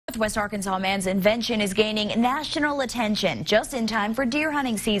Northwest Arkansas man's invention is gaining national attention just in time for deer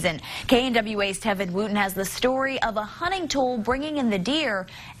hunting season. KNWA's Tevin Wooten has the story of a hunting tool bringing in the deer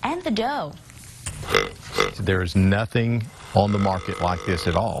and the doe. There's nothing on the market like this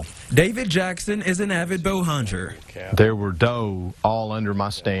at all. David Jackson is an avid bow hunter. There were doe all under my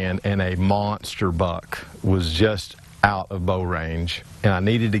stand, and a monster buck was just out of bow range, and I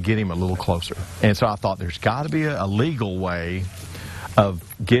needed to get him a little closer. And so I thought there's got to be a legal way of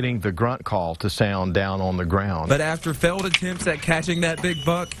getting the grunt call to sound down on the ground. But after failed attempts at catching that big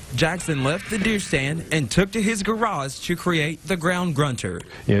buck, Jackson left the deer stand and took to his garage to create the Ground Grunt'R.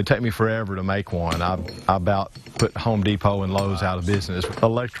 You know, it took me forever to make one. I about put Home Depot and Lowe's out of business.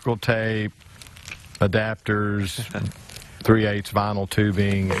 Electrical tape, adapters, 3/8 vinyl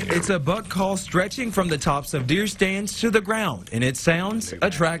tubing. It's a buck call stretching from the tops of deer stands to the ground, and its sounds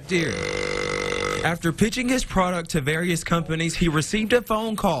attract deer. After pitching his product to various companies, he received a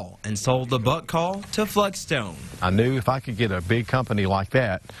phone call and sold the buck call to Flexstone. I knew if I could get a big company like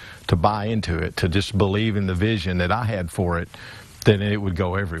that to buy into it, to just believe in the vision that I had for it, then it would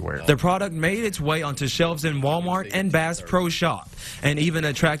go everywhere. The product made its way onto shelves in Walmart and Bass Pro Shop, and even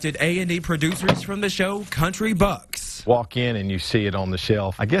attracted A&E producers from the show Country Bucks. Walk in and you see it on the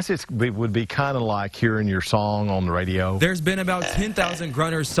shelf. I guess it would be kind of like hearing your song on the radio. There's been about 10,000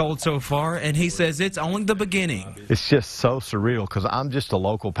 grunters sold so far, and he says it's only the beginning. It's just so surreal because I'm just a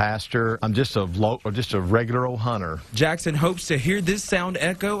local pastor. I'm just a regular old hunter. Jackson hopes to hear this sound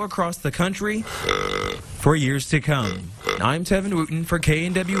echo across the country for years to come. I'm Tevin Wooten for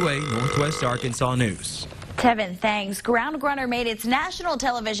KNWA Northwest Arkansas News. Tevin, thanks. Ground Grunt'R made its national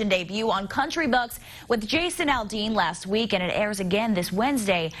television debut on Country Bucks with Jason Aldean last week, and it airs again this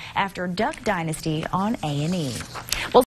Wednesday after Duck Dynasty on A&E. Well,